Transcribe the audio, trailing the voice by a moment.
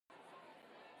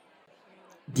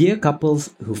Dear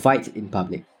couples who fight in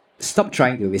public, stop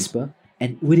trying to whisper,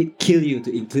 and would it kill you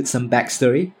to include some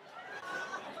backstory?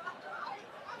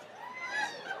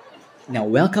 Now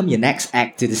welcome your next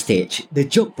act to the stage, the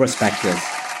Joke Prospectors.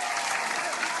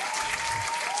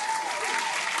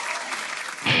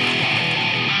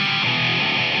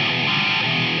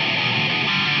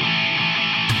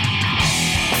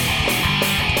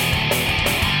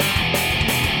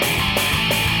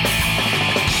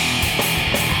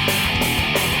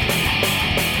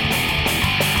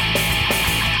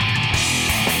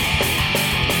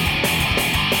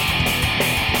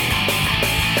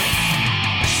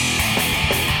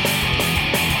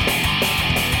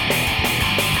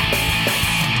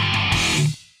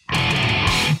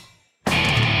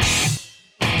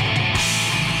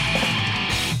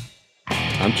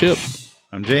 I'm Chip.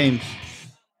 I'm James.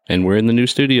 And we're in the new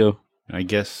studio. I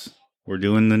guess we're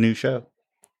doing the new show.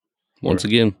 Once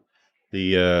again.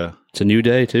 It's a new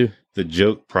day, too. The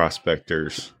Joke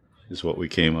Prospectors is what we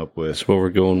came up with. That's what we're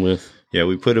going with. Yeah,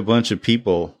 we put a bunch of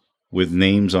people with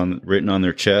names written on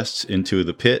their chests into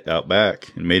the pit out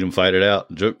back and made them fight it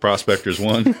out. Joke Prospectors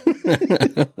won.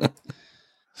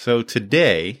 So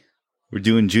today, we're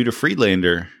doing Judah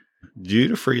Friedlander.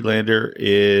 Judah Friedlander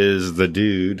is the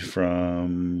dude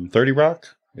from 30 Rock.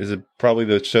 Is it probably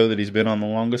the show that he's been on the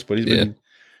longest? But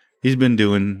he's been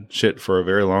doing shit for a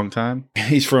very long time.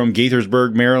 He's from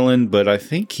Gaithersburg, Maryland, but I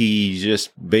think he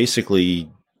just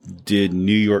basically did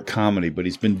New York comedy. But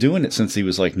he's been doing it since he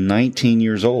was like 19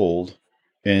 years old,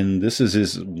 and this is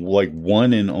his like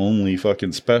one and only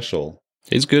fucking special.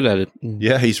 He's good at it.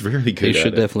 Yeah, he's really good. He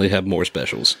should definitely have more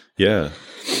specials. Yeah.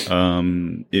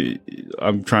 I'm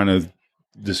trying to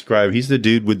describe. He's the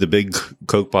dude with the big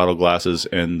Coke bottle glasses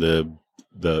and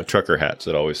the trucker hats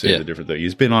that always say the different thing.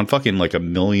 He's been on fucking like a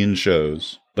million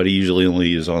shows, but he usually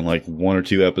only is on like one or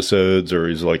two episodes, or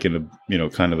he's like in a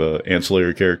kind of a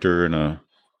ancillary character in a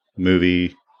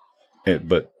movie.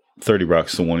 But 30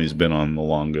 Rock's the one he's been on the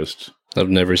longest. I've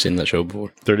never seen that show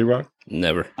before. 30 Rock?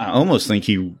 Never. I almost think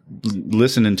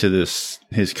listening to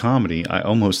his comedy, I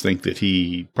almost think that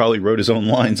he probably wrote his own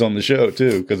lines on the show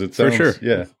too, because it sounds, for sure.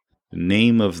 Yeah. The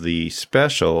name of the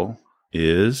special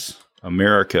is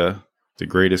America, the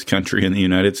Greatest Country in the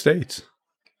United States.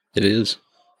 It is.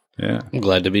 Yeah. I'm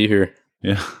glad to be here.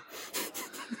 Yeah.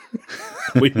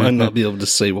 We might not be able to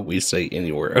say what we say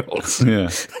anywhere else. Yeah,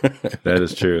 that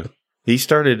is true. He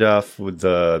started off with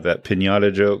that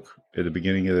pinata joke at the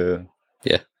beginning of the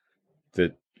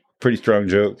pretty strong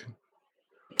joke.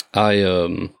 I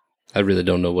really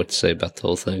don't know what to say about the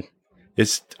whole thing.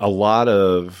 It's a lot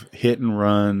of hit and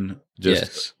run.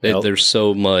 Yes, there's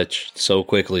so much so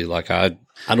quickly. Like I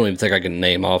don't even think I can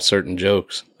name off certain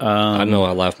jokes. I know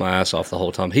I laughed my ass off the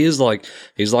whole time. He's like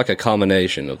a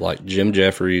combination of like Jim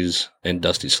Jeffries and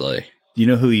Dusty Slay. You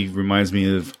know who he reminds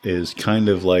me of is kind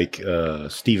of like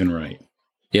Stephen Wright.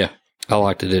 Yeah, I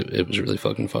liked it. It was really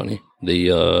fucking funny.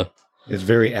 It's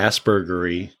very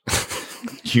Aspergery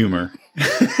humor.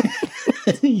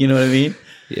 You know what I mean?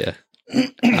 Yeah.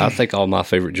 I think all my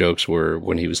favorite jokes were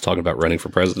when he was talking about running for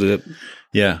president.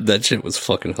 Yeah. That shit was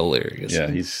fucking hilarious. Yeah,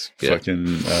 he's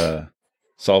fucking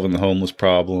solving the homeless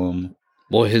problem.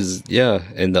 Well,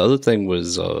 and the other thing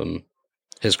was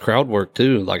his crowd work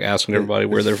too, like asking everybody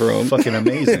where they're from. Fucking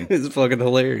amazing. It's fucking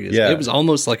hilarious. Yeah. It was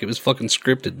almost like it was fucking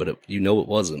scripted, but it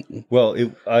wasn't. Well,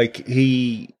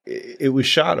 it was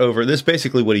shot over. This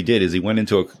basically what he did is he went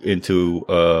into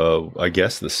I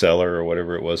guess the cellar or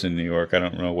whatever it was in New York. I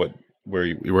don't know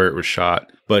where it was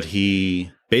shot, but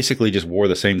he basically just wore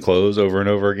the same clothes over and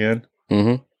over again,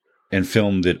 and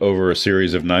filmed it over a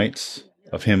series of nights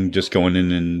of him just going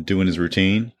in and doing his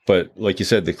routine. But like you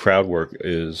said, the crowd work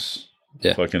is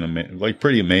fucking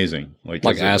pretty amazing. Like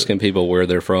asking people where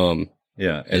they're from.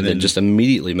 Yeah. And then just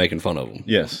immediately making fun of them.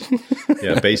 Yes.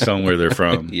 Yeah. Based on where they're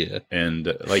from. Yeah.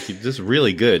 And like, just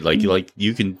really good. Like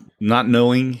you can, not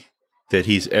knowing that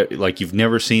he's like, you've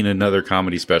never seen another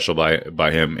comedy special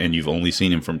by him, and you've only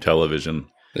seen him from television.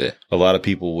 Yeah. A lot of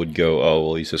people would go, oh,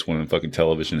 well, he's just one of the fucking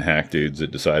television hack dudes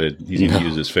that decided he's going to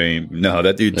use his fame. No,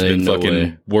 that dude's been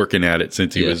fucking working at it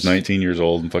since he was 19 years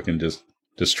old and fucking just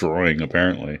destroying,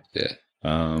 apparently. Yeah.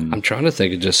 I'm trying to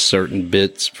think of just certain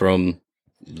bits from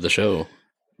the show.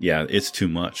 Yeah, it's too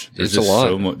much. It's a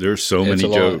lot. There's so many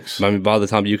jokes. I mean, by the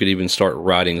time you could even start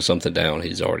writing something down,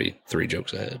 he's already 3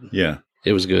 jokes ahead. Yeah.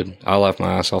 It was good. I laughed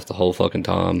my ass off the whole fucking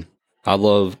time. I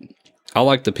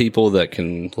like the people that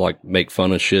can like make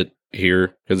fun of shit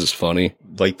here because it's funny.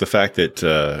 Like the fact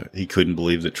that he couldn't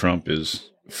believe that Trump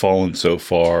is fallen so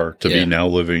far to be now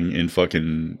living in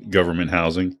fucking government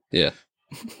housing. Yeah.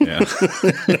 Yeah.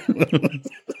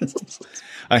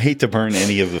 I hate to burn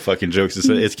any of the fucking jokes.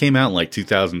 It came out in like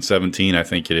 2017, I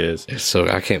think it is. So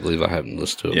I can't believe I haven't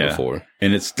listened to it before.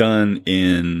 And it's done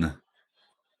in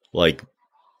like,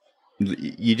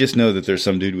 you just know that there's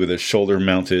some dude with a shoulder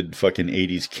mounted fucking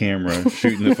 80s camera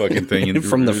shooting the fucking thing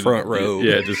from the front row.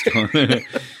 Yeah, just going.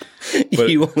 But,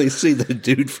 you only see the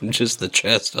dude from just the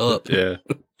chest up. Yeah.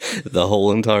 The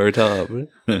whole entire time.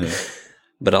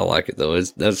 But I like it though.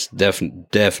 That's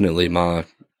definitely my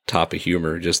type of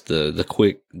humor. Just the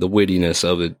wittiness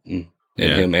of it, and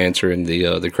him answering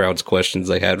the crowd's questions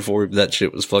they had for him. That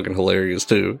shit was fucking hilarious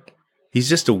too. He's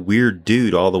just a weird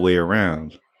dude all the way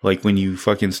around. Like when you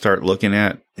fucking start looking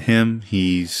at him,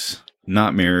 he's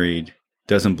not married,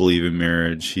 doesn't believe in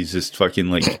marriage. He's just fucking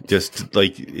like is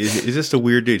just a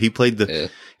weird dude. He played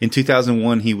in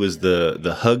 2001. He was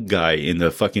the hug guy in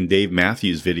the fucking Dave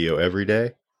Matthews video Every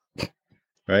Day.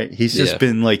 Right? He's just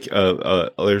been like,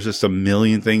 there's just a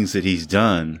million things that he's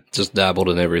done. Just dabbled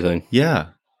in everything.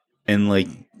 Yeah. And like,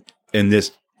 and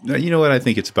this, you know what? I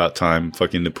think it's about time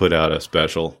fucking to put out a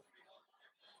special.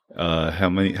 How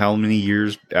many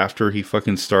years after he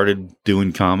fucking started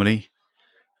doing comedy?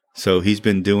 So he's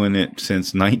been doing it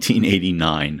since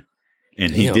 1989.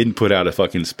 And he didn't put out a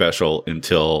fucking special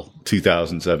until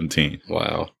 2017.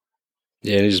 Wow.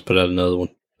 Yeah, and he just put out another one.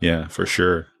 Yeah, for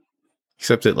sure.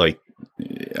 Except that, like,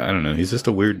 I don't know. He's just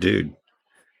a weird dude.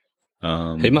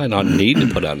 He might not need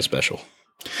to put out a special.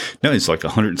 No, it's like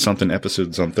 100-something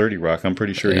episodes on 30 Rock. I'm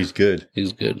pretty sure he's good.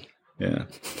 He's good. Yeah.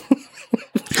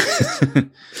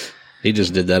 He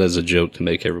just did that as a joke to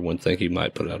make everyone think he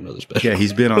might put out another special. Yeah,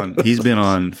 he's been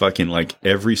on fucking like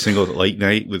every single late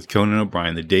night with Conan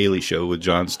O'Brien, The Daily Show with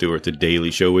Jon Stewart, The Daily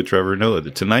Show with Trevor Noah,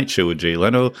 The Tonight Show with Jay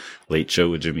Leno, Late Show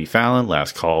with Jimmy Fallon,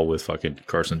 Last Call with fucking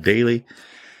Carson Daly.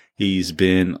 He's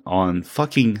been on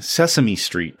fucking Sesame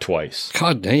Street twice.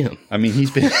 God damn. I mean,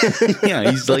 he's been,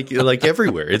 he's like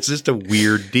everywhere. It's just a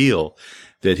weird deal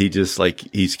that he just like,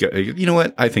 he's got, you know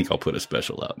what? I think I'll put a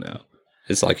special out now.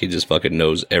 It's like he just fucking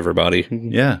knows everybody.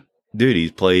 Yeah. Dude,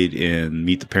 he's played in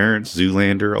Meet the Parents,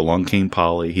 Zoolander, Along Came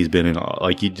Polly. He's been in,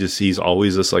 like, he's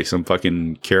always just like some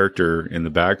fucking character in the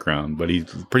background, but he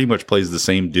pretty much plays the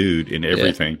same dude in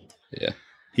everything. Yeah.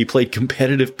 He played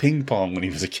competitive ping pong when he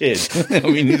was a kid. I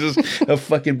mean, he's just a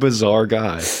fucking bizarre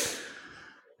guy.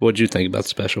 What'd you think about the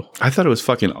special? I thought it was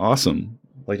fucking awesome.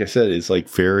 Like I said, it's like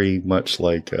very much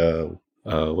like,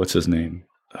 what's his name?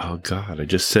 Oh, God, I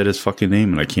just said his fucking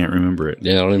name and I can't remember it.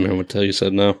 Yeah, I don't even remember what the hell you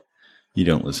said now. You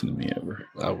don't listen to me ever.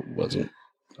 I wasn't.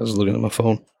 I was looking at my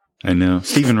phone. I know.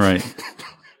 Stephen Wright.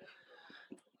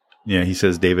 Yeah, he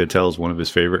says Dave Attell is one of his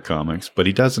favorite comics, but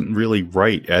he doesn't really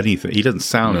write anything. He doesn't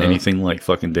sound anything like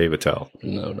fucking Dave Attell.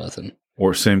 No, nothing.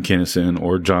 Or Sam Kinison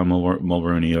or John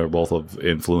Mulroney are both of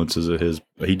influences of his.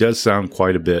 He does sound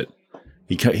quite a bit.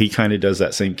 He kind of does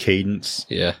that same cadence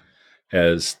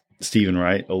as Stephen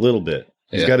Wright, a little bit.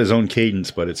 He's got his own cadence,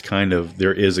 but it's kind of,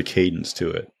 there is a cadence to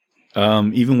it.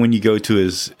 Even when you go to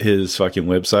his fucking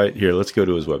website, here, let's go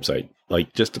to his website,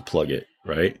 like just to plug it,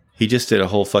 right? He just did a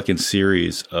whole fucking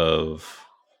series of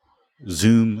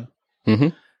Zoom. Mm-hmm.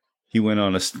 He went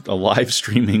on a live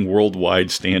streaming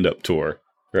worldwide stand-up tour,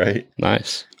 right?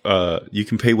 Nice. You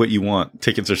can pay what you want.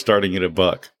 Tickets are starting at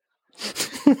 $1.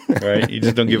 Right? He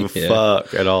just don't give a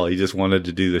fuck at all. He just wanted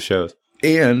to do the shows.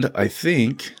 And I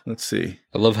think, let's see.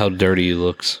 I love how dirty he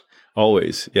looks.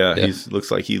 Always. Yeah. He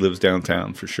looks like he lives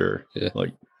downtown for sure. Yeah.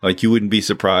 Like you wouldn't be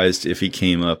surprised if he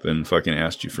came up and fucking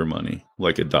asked you for money,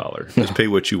 like $1. Just pay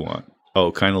what you want.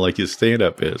 Oh, kind of like his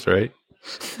stand-up is, right?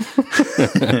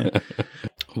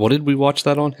 What did we watch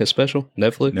that on? His special?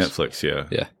 Netflix? Netflix, yeah.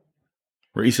 Yeah.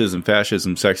 Racism,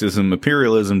 fascism, sexism,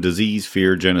 imperialism, disease,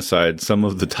 fear, genocide, some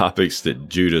of the topics that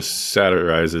Judas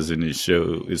satirizes in his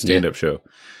stand-up show.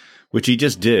 Which he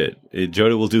just did.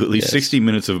 Joda will do at least 60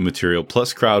 minutes of material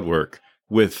plus crowd work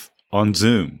on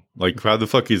Zoom. Like, how the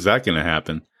fuck is that going to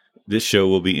happen? This show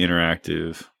will be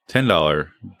interactive. $10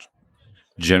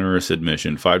 generous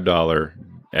admission, $5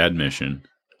 admission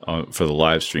for the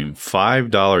live stream,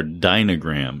 $5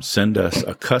 Dynagram. Send us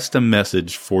a custom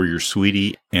message for your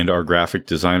sweetie, and our graphic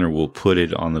designer will put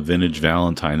it on the Vintage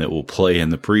Valentine that will play in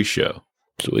the pre-show.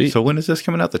 Sweet. So when is this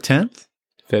coming out? The 10th?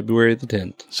 February the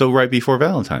 10th. So right before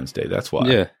Valentine's Day, that's why.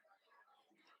 Yeah.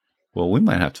 Well, we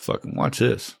might have to fucking watch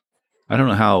this. I don't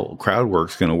know how crowd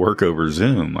work's going to work over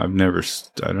Zoom. I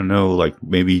don't know, like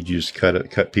maybe you just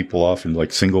cut people off and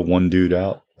like single one dude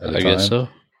out at a time. I guess so.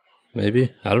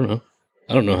 Maybe. I don't know.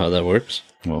 I don't know how that works.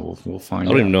 Well, we'll find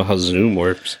out. I don't even know how Zoom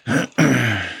works.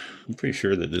 I'm pretty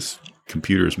sure that this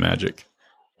computer's magic.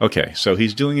 Okay, so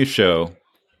he's doing a show,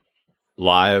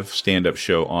 live stand-up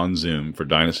show on Zoom for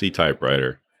Dynasty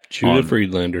Typewriter. Judah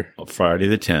Friedlander. Friday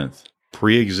the 10th.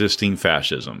 Pre-Existing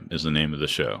Fascism is the name of the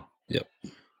show. Yep.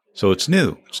 So it's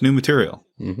new. It's new material.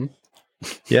 Mm-hmm.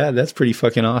 Yeah, that's pretty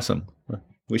fucking awesome.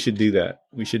 We should do that.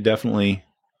 We should definitely.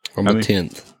 On the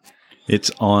 10th.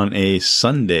 It's on a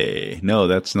Sunday. No,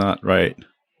 that's not right.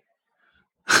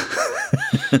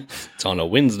 It's on a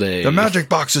Wednesday. The Magic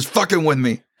Box is fucking with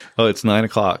me. Oh, it's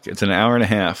 9:00. It's an hour and a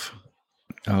half.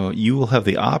 Oh, you will have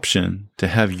the option to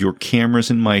have your cameras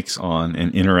and mics on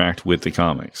and interact with the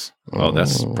comics. Oh,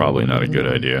 that's probably not a good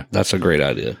idea. That's a great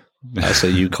idea. I say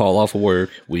you call off of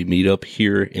work. We meet up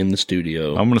here in the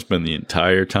studio. I'm going to spend the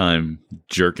entire time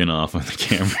jerking off on the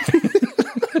camera.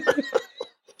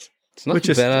 It's not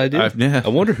a bad idea. Yeah. I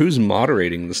wonder who's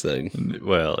moderating this thing.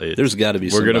 Well, there's got to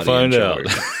be somebody. We're going to find out.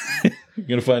 You're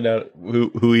going to find out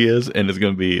who he is, and it's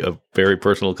going to be a very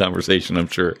personal conversation, I'm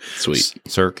sure. Sweet.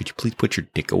 Sir, could you please put your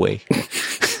dick away?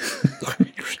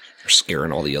 You're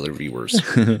scaring all the other viewers.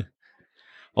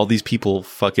 All these people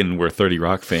fucking were 30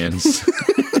 Rock fans.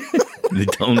 They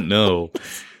don't know.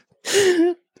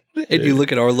 And you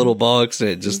look at our little box, and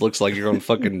it just looks like you're on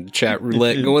fucking chat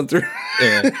roulette going through.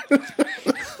 Yeah.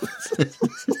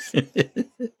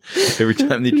 Every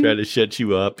time they try to shut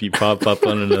you up, you pop up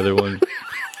on another one.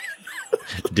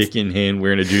 Dick in hand,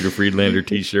 wearing a Judah Friedlander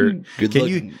t-shirt.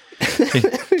 Can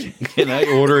I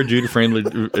order a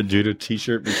Judah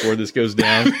t-shirt before this goes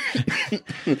down?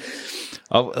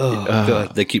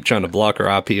 God. They keep trying to block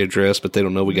our IP address, but they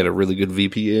don't know we got a really good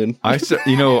VPN.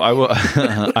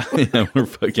 We're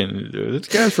fucking. This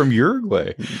guy's from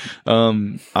Uruguay.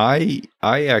 I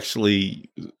actually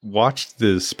watched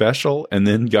the special and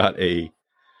then got an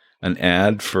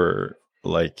ad for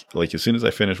like as soon as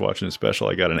I finished watching the special,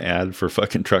 I got an ad for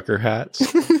fucking trucker hats,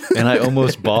 and I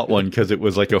almost bought one because it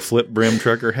was like a flip brim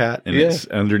trucker hat, and it's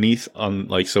underneath on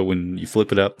so when you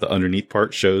flip it up, the underneath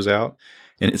part shows out.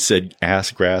 And it said ass,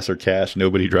 grass, or cash.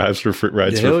 Nobody rides for free.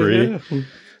 Yeah. I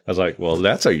was like, well,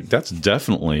 that's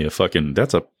definitely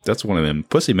that's one of them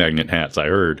pussy magnet hats I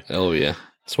heard. Oh yeah,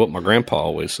 that's what my grandpa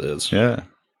always says. Yeah.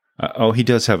 He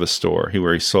does have a store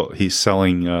where he's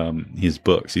selling his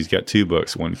books. He's got 2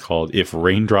 books. One called "If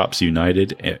Raindrops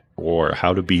United" or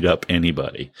 "How to Beat Up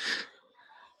Anybody."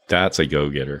 That's a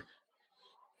go-getter.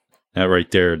 That right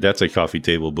there, that's a coffee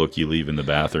table book you leave in the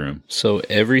bathroom. So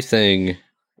everything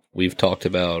we've talked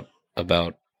about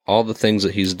all the things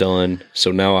that he's done.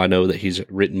 So now I know that he's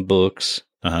written books.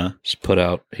 He's put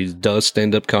out. He does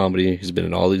stand-up comedy. He's been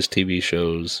in all these TV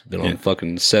shows. Been on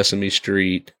fucking Sesame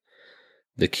Street.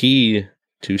 The key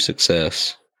to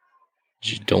success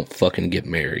is you don't fucking get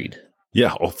married.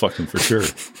 Yeah, fucking for sure.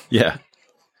 Yeah,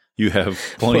 you have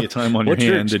plenty of time on your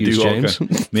hand to do all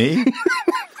kinds. Me?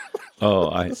 Oh,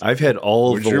 I've had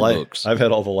all of the life. Books? I've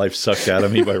had all the life sucked out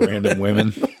of me by random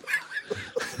women.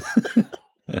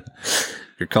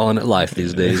 You're calling it life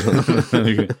these days.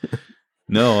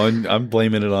 No, I'm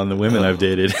blaming it on the women I've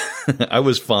dated. I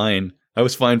was fine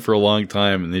for a long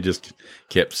time, and they just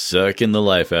kept sucking the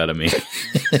life out of me.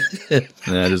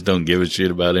 And I just don't give a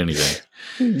shit about anything.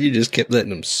 You just kept letting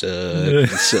them suck.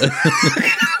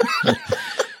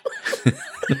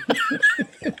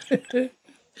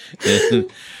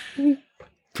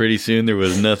 Pretty soon there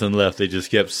was nothing left. They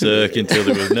just kept sucking until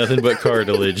there was nothing but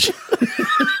cartilage.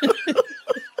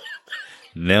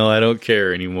 Now I don't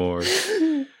care anymore.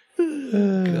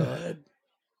 God.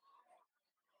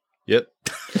 Yep.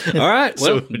 All right.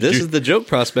 Well, this is the joke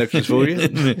prospectus for you.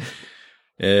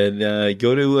 And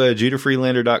go to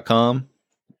JudahFreelander.com.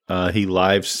 He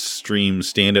live streams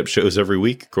stand-up shows every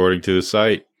week, according to his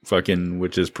site,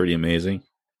 which is pretty amazing.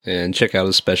 And check out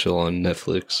his special on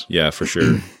Netflix. Yeah, for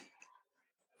sure.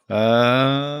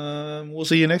 We'll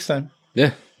see you next time.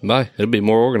 Yeah. Bye. It'll be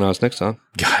more organized next time.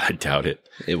 God, I doubt it.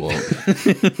 It won't.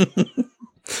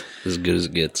 As good as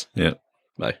it gets. Yeah.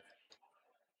 Bye.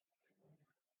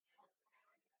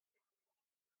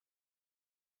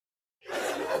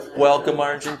 Welcome,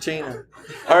 Argentina.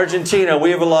 Argentina, we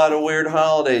have a lot of weird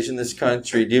holidays in this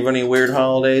country. Do you have any weird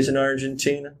holidays in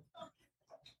Argentina?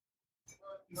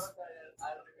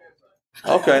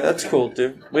 Okay, that's cool,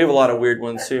 too. We have a lot of weird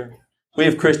ones here. We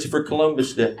have Christopher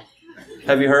Columbus Day.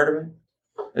 Have you heard of him?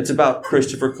 It's about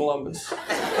Christopher Columbus.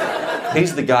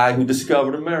 He's the guy who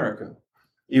discovered America,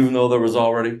 even though there was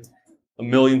already 1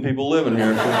 million people living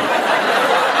here for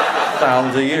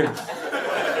thousands of years.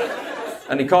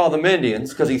 And he called them Indians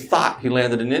because he thought he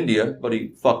landed in India, but he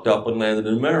fucked up and landed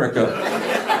in America.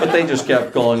 But they just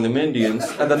kept calling them Indians,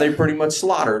 and then they pretty much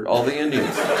slaughtered all the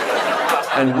Indians.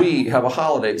 And we have a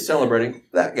holiday celebrating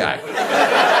that guy.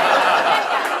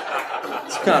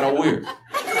 It's kind of weird.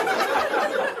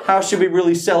 How should we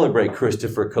really celebrate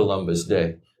Christopher Columbus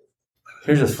Day?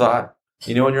 Here's a thought.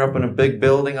 You know when you're up in a big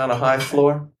building on a high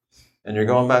floor? and you're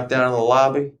going back down to the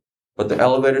lobby, but the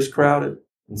elevator's crowded,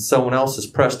 and someone else has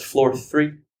pressed floor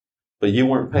 3, but you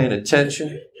weren't paying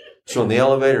attention. So when the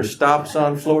elevator stops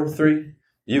on floor 3,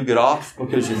 you get off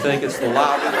because you think it's the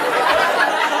lobby.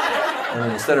 And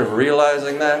then instead of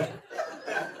realizing that,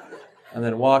 and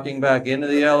then walking back into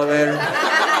the elevator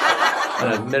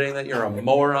and admitting that you're a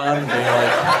moron, and being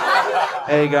like,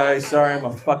 hey guys, sorry, I'm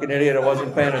a fucking idiot, I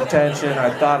wasn't paying attention, I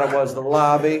thought it was the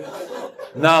lobby.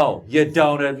 No, you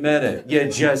don't admit it.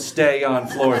 You just stay on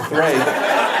floor 3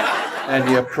 and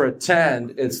you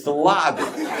pretend it's the lobby.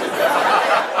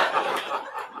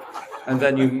 And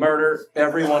then you murder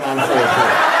everyone on floor 3.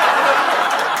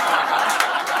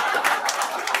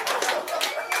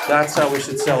 That's how we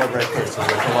should celebrate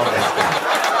Christopher Columbus Day.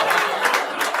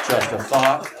 Just a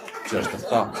thought, just a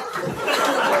thought.